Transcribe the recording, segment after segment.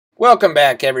Welcome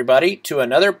back everybody to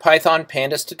another Python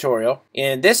Pandas tutorial.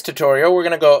 In this tutorial we're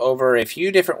going to go over a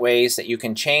few different ways that you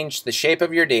can change the shape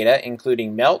of your data,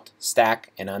 including melt,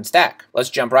 stack, and unstack. Let's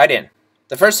jump right in.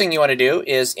 The first thing you want to do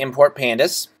is import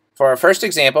pandas. For our first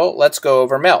example, let's go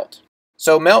over melt.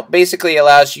 So melt basically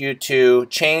allows you to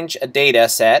change a data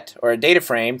set or a data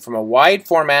frame from a wide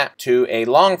format to a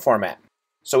long format.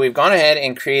 So we've gone ahead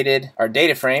and created our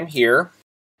data frame here.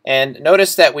 And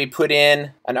notice that we put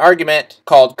in an argument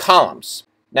called columns.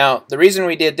 Now, the reason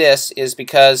we did this is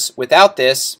because without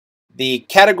this, the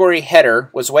category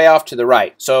header was way off to the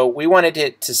right. So we wanted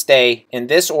it to stay in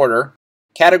this order: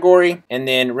 category and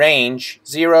then range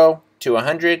 0 to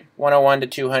 100, 101 to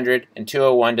 200, and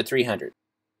 201 to 300.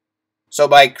 So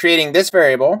by creating this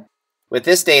variable with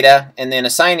this data and then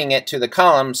assigning it to the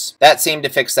columns, that seemed to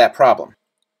fix that problem.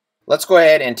 Let's go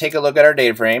ahead and take a look at our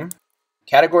data frame.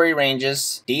 Category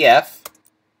ranges df,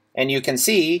 and you can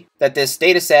see that this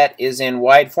data set is in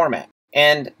wide format.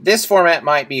 And this format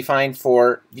might be fine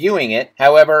for viewing it.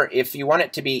 However, if you want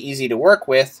it to be easy to work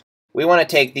with, we want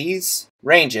to take these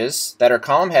ranges that are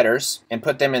column headers and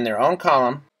put them in their own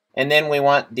column, and then we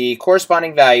want the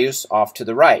corresponding values off to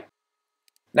the right.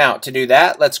 Now, to do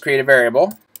that, let's create a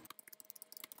variable.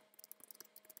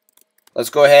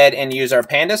 Let's go ahead and use our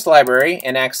pandas library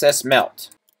and access melt.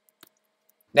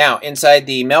 Now, inside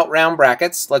the melt round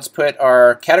brackets, let's put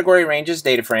our category ranges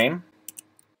data frame.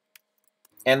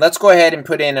 And let's go ahead and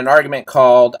put in an argument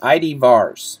called id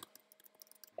vars.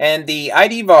 And the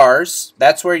id vars,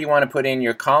 that's where you want to put in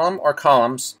your column or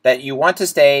columns that you want to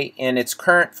stay in its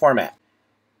current format.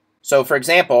 So for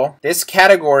example, this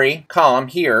category column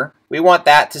here, we want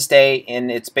that to stay in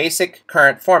its basic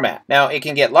current format. Now, it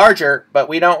can get larger, but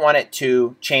we don't want it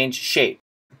to change shape.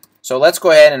 So let's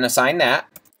go ahead and assign that.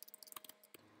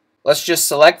 Let's just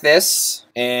select this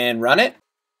and run it.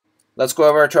 Let's go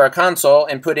over to our console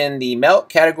and put in the melt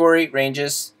category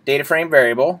ranges data frame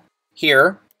variable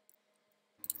here.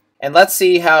 And let's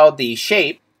see how the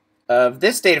shape of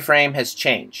this data frame has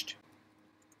changed.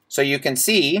 So you can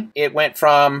see it went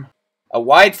from a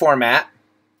wide format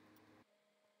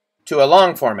to a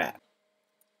long format.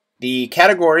 The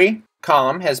category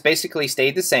column has basically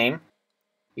stayed the same.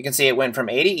 You can see it went from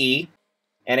A to E,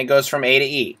 and it goes from A to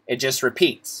E. It just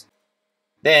repeats.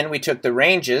 Then we took the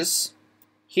ranges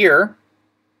here,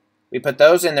 we put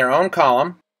those in their own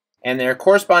column, and their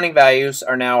corresponding values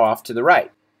are now off to the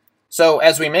right. So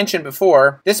as we mentioned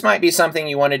before, this might be something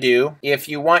you want to do if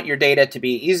you want your data to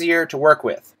be easier to work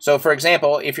with. So for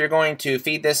example, if you're going to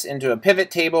feed this into a pivot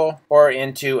table or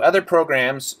into other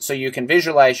programs so you can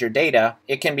visualize your data,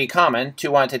 it can be common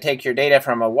to want to take your data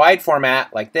from a wide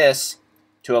format like this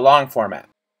to a long format.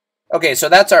 Okay, so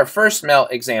that's our first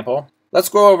melt example. Let's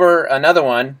go over another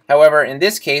one. However, in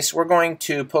this case, we're going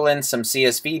to pull in some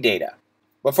CSV data.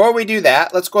 Before we do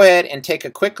that, let's go ahead and take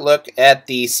a quick look at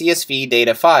the CSV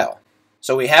data file.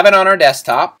 So we have it on our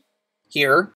desktop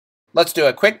here. Let's do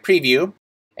a quick preview,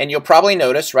 and you'll probably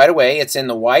notice right away it's in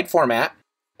the wide format.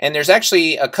 And there's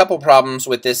actually a couple problems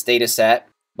with this data set,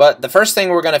 but the first thing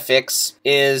we're going to fix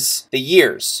is the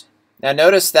years. Now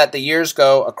notice that the years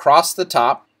go across the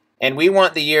top, and we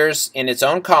want the years in its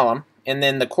own column, and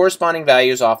then the corresponding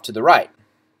values off to the right.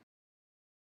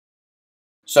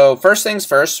 So first things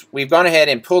first, we've gone ahead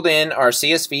and pulled in our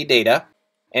CSV data,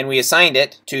 and we assigned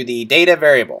it to the data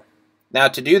variable. Now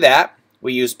to do that,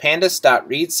 we use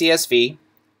pandas.readCSV,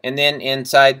 and then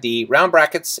inside the round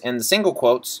brackets and the single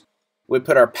quotes, we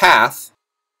put our path,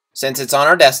 since it's on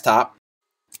our desktop,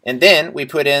 and then we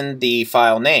put in the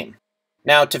file name.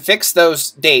 Now to fix those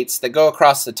dates that go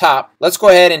across the top, let's go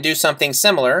ahead and do something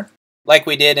similar like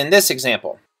we did in this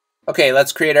example. Okay,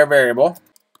 let's create our variable.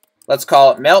 Let's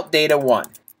call it meltData1.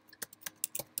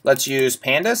 Let's use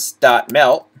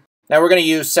pandas.melt. Now we're going to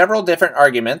use several different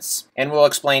arguments, and we'll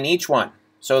explain each one.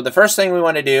 So the first thing we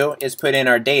want to do is put in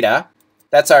our data.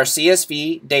 That's our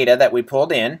CSV data that we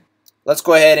pulled in. Let's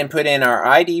go ahead and put in our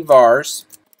id vars.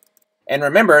 And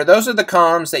remember, those are the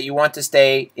columns that you want to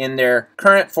stay in their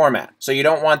current format, so you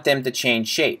don't want them to change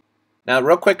shape. Now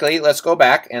real quickly, let's go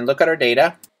back and look at our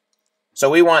data. So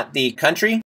we want the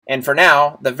country, and for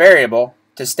now, the variable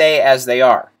to stay as they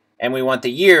are. And we want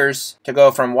the years to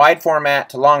go from wide format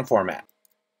to long format.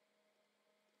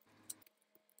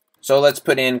 So let's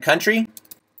put in country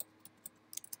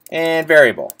and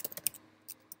variable.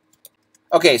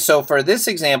 Okay, so for this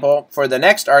example, for the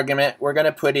next argument, we're going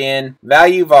to put in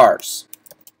value vars.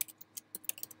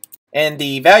 And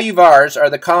the value vars are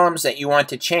the columns that you want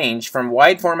to change from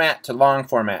wide format to long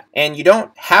format. And you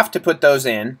don't have to put those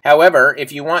in. However,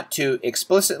 if you want to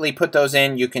explicitly put those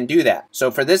in, you can do that.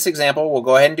 So for this example, we'll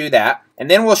go ahead and do that.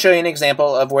 And then we'll show you an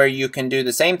example of where you can do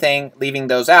the same thing, leaving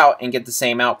those out and get the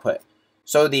same output.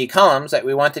 So the columns that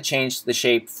we want to change the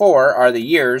shape for are the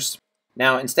years.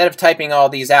 Now, instead of typing all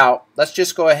these out, let's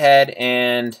just go ahead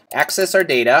and access our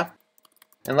data.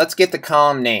 And let's get the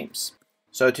column names.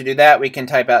 So to do that, we can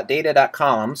type out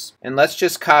data.columns, and let's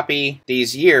just copy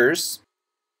these years,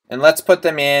 and let's put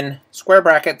them in square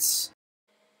brackets.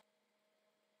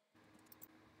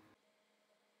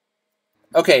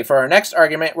 Okay, for our next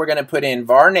argument, we're going to put in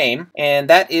var name, and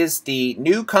that is the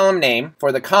new column name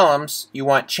for the columns you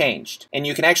want changed. And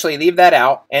you can actually leave that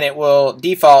out, and it will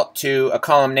default to a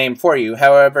column name for you.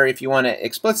 However, if you want to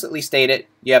explicitly state it,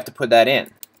 you have to put that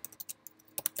in.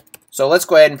 So let's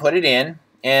go ahead and put it in.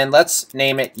 And let's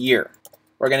name it year.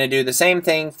 We're going to do the same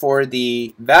thing for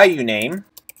the value name.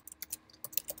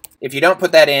 If you don't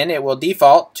put that in, it will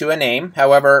default to a name.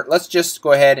 However, let's just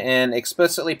go ahead and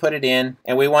explicitly put it in,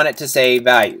 and we want it to say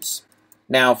values.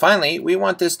 Now finally, we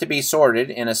want this to be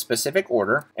sorted in a specific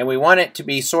order, and we want it to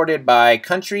be sorted by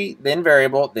country, then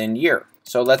variable, then year.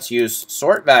 So let's use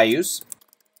sort values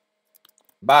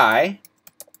by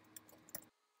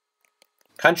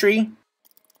country,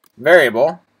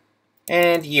 variable,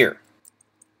 and year.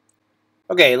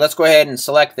 Okay, let's go ahead and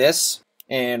select this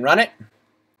and run it.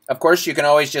 Of course, you can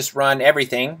always just run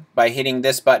everything by hitting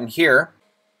this button here.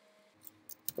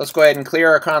 Let's go ahead and clear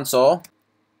our console,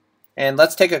 and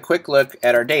let's take a quick look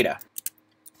at our data.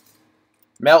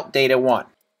 Melt data 1.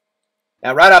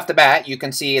 Now right off the bat, you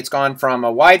can see it's gone from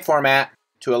a wide format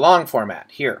to a long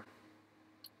format here.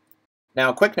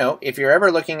 Now a quick note, if you're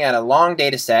ever looking at a long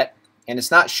data set, and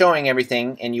it's not showing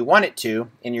everything and you want it to,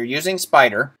 and you're using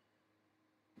Spider,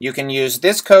 you can use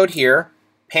this code here,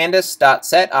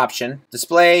 pandas.set option,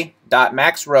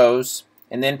 display.max rows,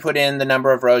 and then put in the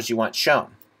number of rows you want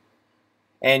shown.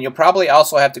 And you'll probably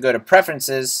also have to go to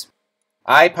Preferences,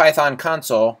 IPython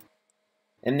console,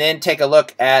 and then take a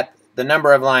look at the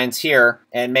number of lines here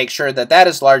and make sure that that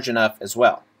is large enough as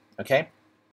well. Okay?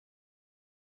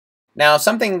 Now,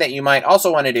 something that you might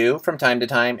also want to do from time to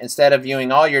time, instead of viewing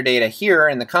all your data here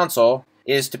in the console,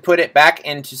 is to put it back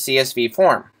into CSV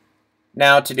form.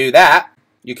 Now, to do that,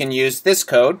 you can use this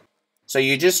code. So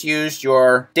you just used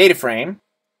your data frame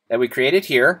that we created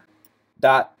here,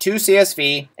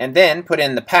 .toCSV, and then put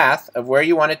in the path of where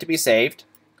you want it to be saved.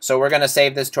 So we're going to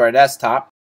save this to our desktop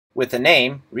with the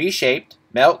name reshaped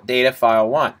melt data file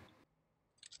 1.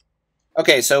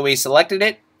 Okay, so we selected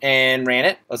it and ran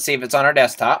it. Let's see if it's on our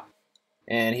desktop.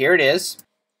 And here it is.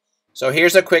 So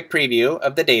here's a quick preview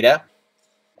of the data.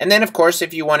 And then, of course,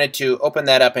 if you wanted to open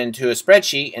that up into a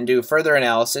spreadsheet and do further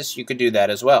analysis, you could do that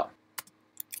as well.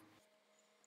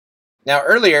 Now,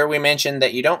 earlier we mentioned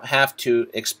that you don't have to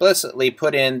explicitly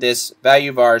put in this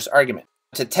value vars argument.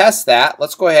 To test that,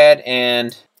 let's go ahead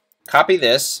and copy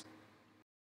this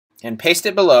and paste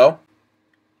it below.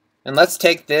 And let's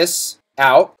take this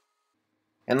out.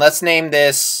 And let's name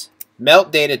this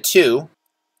melt data 2.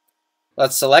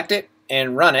 Let's select it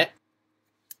and run it.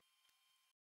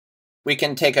 We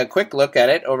can take a quick look at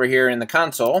it over here in the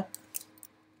console.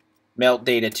 Melt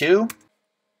data 2.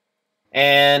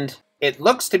 And it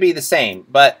looks to be the same,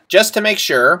 but just to make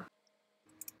sure,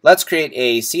 let's create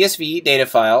a CSV data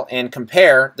file and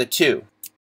compare the two.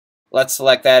 Let's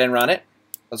select that and run it.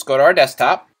 Let's go to our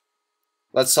desktop.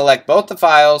 Let's select both the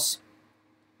files,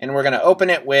 and we're going to open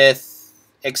it with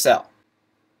Excel.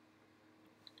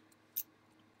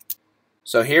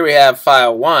 So here we have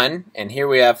file 1, and here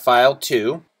we have file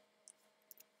 2.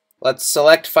 Let's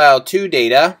select file 2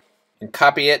 data and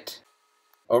copy it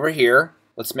over here.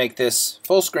 Let's make this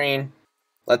full screen.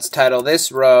 Let's title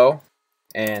this row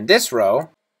and this row.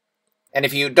 And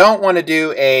if you don't want to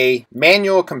do a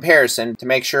manual comparison to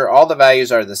make sure all the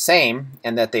values are the same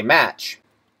and that they match,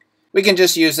 we can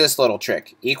just use this little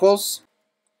trick. Equals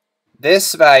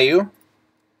this value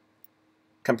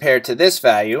compared to this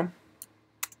value.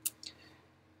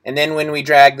 And then when we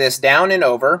drag this down and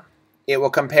over, it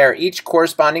will compare each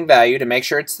corresponding value to make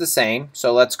sure it's the same.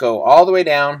 So let's go all the way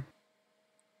down.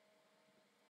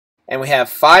 And we have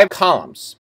 5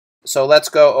 columns. So let's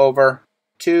go over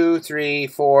 2, 3,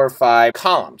 4, 5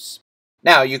 columns.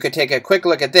 Now you could take a quick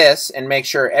look at this and make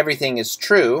sure everything is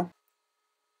true.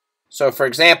 So for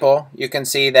example, you can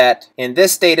see that in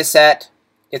this data set,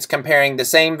 it's comparing the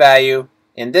same value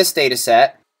in this data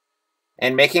set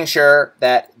and making sure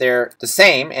that they're the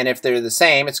same. And if they're the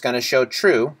same, it's going to show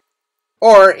true.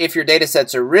 Or if your data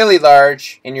sets are really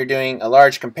large and you're doing a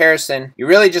large comparison, you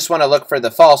really just want to look for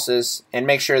the falses and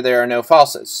make sure there are no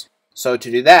falses. So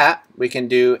to do that, we can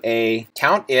do a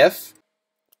COUNTIF.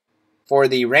 For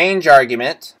the range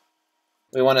argument,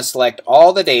 we want to select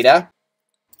all the data,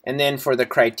 and then for the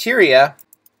criteria,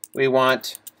 we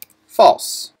want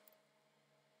false.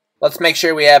 Let's make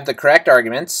sure we have the correct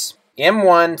arguments,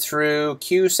 M1 through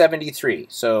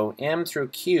Q73. So M through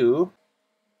Q,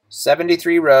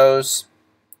 73 rows,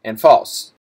 and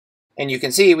false. And you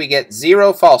can see we get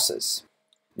 0 falses.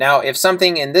 Now, if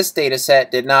something in this data set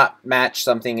did not match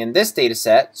something in this data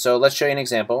set, so let's show you an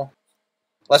example.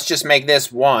 Let's just make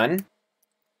this 1.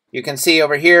 You can see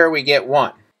over here we get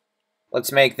 1.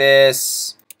 Let's make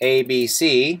this A, B,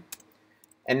 C,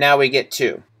 and now we get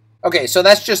 2. Okay, so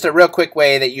that's just a real quick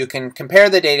way that you can compare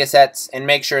the data sets and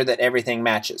make sure that everything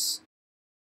matches.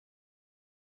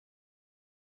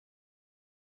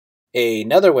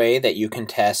 Another way that you can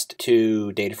test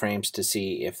two data frames to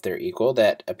see if they're equal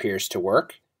that appears to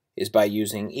work is by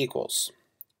using equals.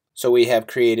 So we have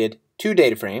created two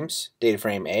data frames, data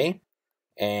frame A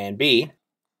and B,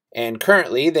 and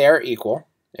currently they are equal,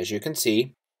 as you can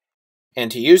see.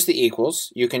 And to use the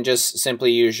equals, you can just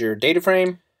simply use your data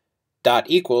frame dot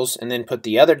equals and then put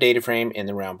the other data frame in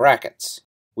the round brackets.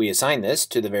 We assign this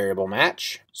to the variable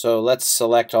match. So let's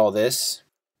select all this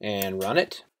and run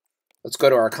it. Let's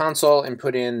go to our console and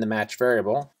put in the match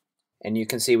variable, and you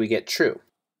can see we get true.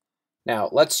 Now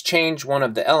let's change one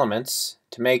of the elements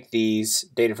to make these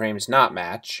data frames not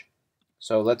match.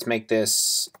 So let's make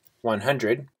this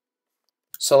 100.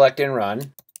 Select and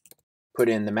run, put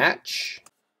in the match,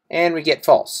 and we get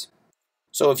false.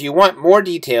 So if you want more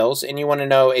details and you want to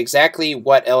know exactly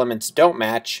what elements don't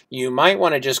match, you might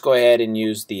want to just go ahead and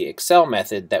use the Excel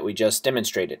method that we just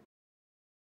demonstrated.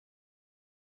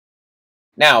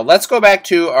 Now let's go back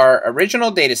to our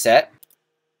original data set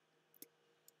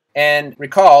and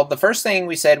recall the first thing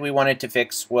we said we wanted to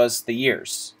fix was the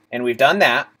years. And we've done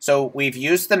that. So we've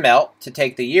used the melt to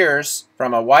take the years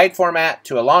from a wide format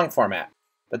to a long format.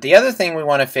 But the other thing we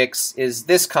want to fix is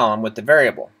this column with the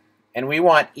variable. And we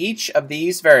want each of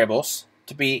these variables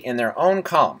to be in their own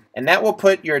column. And that will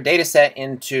put your data set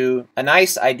into a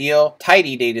nice, ideal,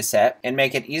 tidy data set and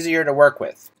make it easier to work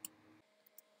with.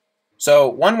 So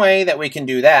one way that we can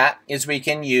do that is we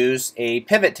can use a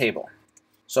pivot table.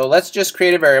 So let's just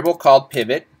create a variable called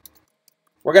pivot.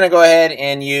 We're going to go ahead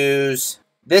and use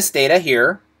this data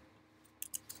here,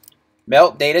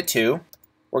 melt data 2.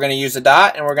 We're going to use a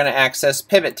dot and we're going to access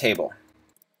pivot table.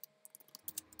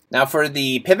 Now for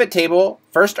the pivot table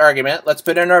first argument, let's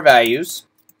put in our values.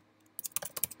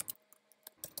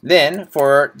 Then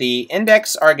for the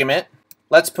index argument,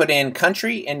 let's put in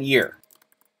country and year.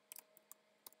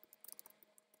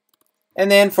 And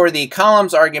then for the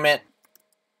columns argument,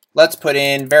 let's put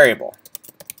in variable.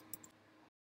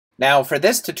 Now for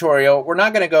this tutorial, we're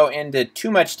not going to go into too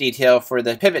much detail for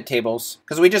the pivot tables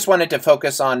because we just wanted to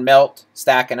focus on melt,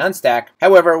 stack, and unstack.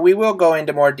 However, we will go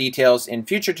into more details in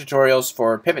future tutorials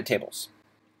for pivot tables.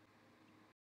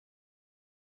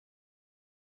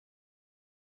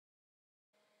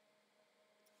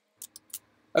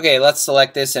 Okay, let's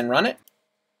select this and run it.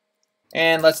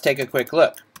 And let's take a quick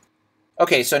look.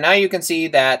 Okay, so now you can see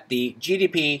that the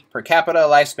GDP, per capita,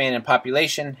 lifespan, and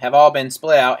population have all been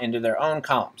split out into their own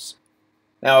columns.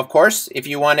 Now, of course, if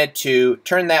you wanted to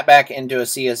turn that back into a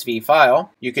CSV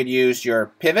file, you could use your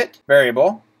pivot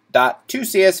variable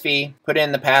 .toCSV, put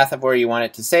in the path of where you want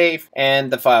it to save,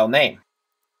 and the file name.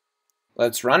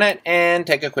 Let's run it and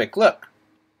take a quick look.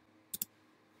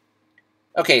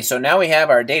 Okay, so now we have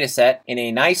our data set in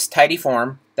a nice, tidy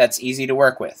form that's easy to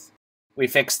work with. We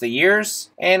fixed the years,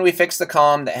 and we fixed the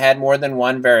column that had more than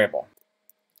one variable.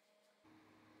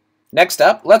 Next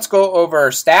up, let's go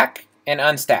over stack and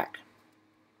unstack.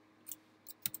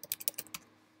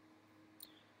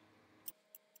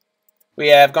 We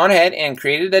have gone ahead and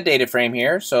created a data frame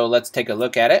here, so let's take a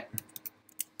look at it.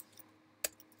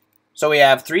 So we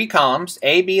have 3 columns,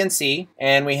 A, B, and C,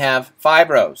 and we have 5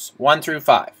 rows, 1 through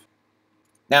 5.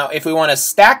 Now, if we want to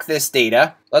stack this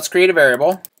data, let's create a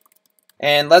variable.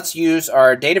 And let's use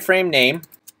our data frame name,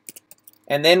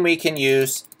 and then we can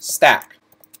use stack.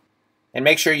 And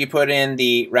make sure you put in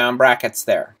the round brackets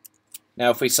there.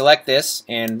 Now if we select this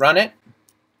and run it,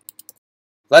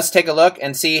 let's take a look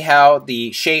and see how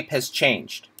the shape has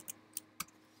changed.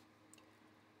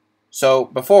 So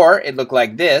before it looked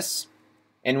like this,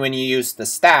 and when you use the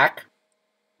stack,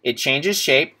 it changes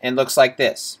shape and looks like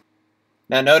this.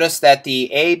 Now notice that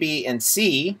the A, B, and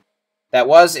C that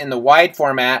was in the wide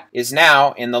format is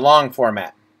now in the long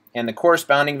format, and the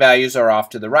corresponding values are off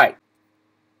to the right.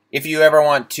 If you ever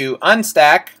want to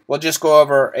unstack, we'll just go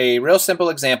over a real simple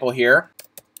example here.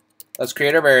 Let's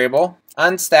create a variable,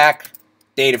 unstack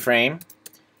data frame,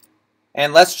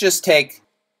 and let's just take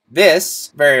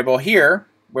this variable here,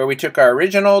 where we took our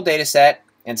original data set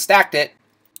and stacked it,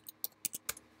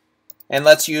 and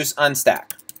let's use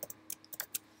unstack.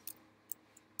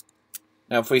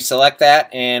 Now if we select that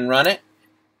and run it,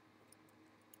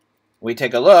 we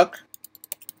take a look,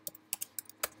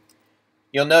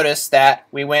 you'll notice that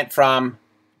we went from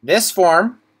this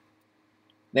form,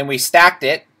 then we stacked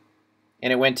it,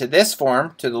 and it went to this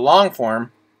form, to the long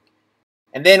form,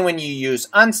 and then when you use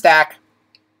unstack,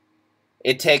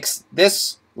 it takes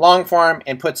this long form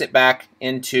and puts it back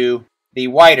into the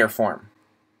wider form.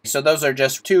 So those are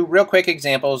just two real quick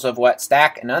examples of what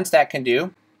stack and unstack can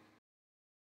do.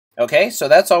 Okay, so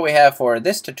that's all we have for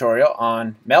this tutorial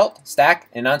on melt, stack,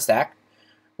 and unstack.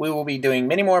 We will be doing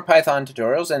many more Python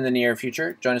tutorials in the near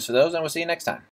future. Join us for those, and we'll see you next time.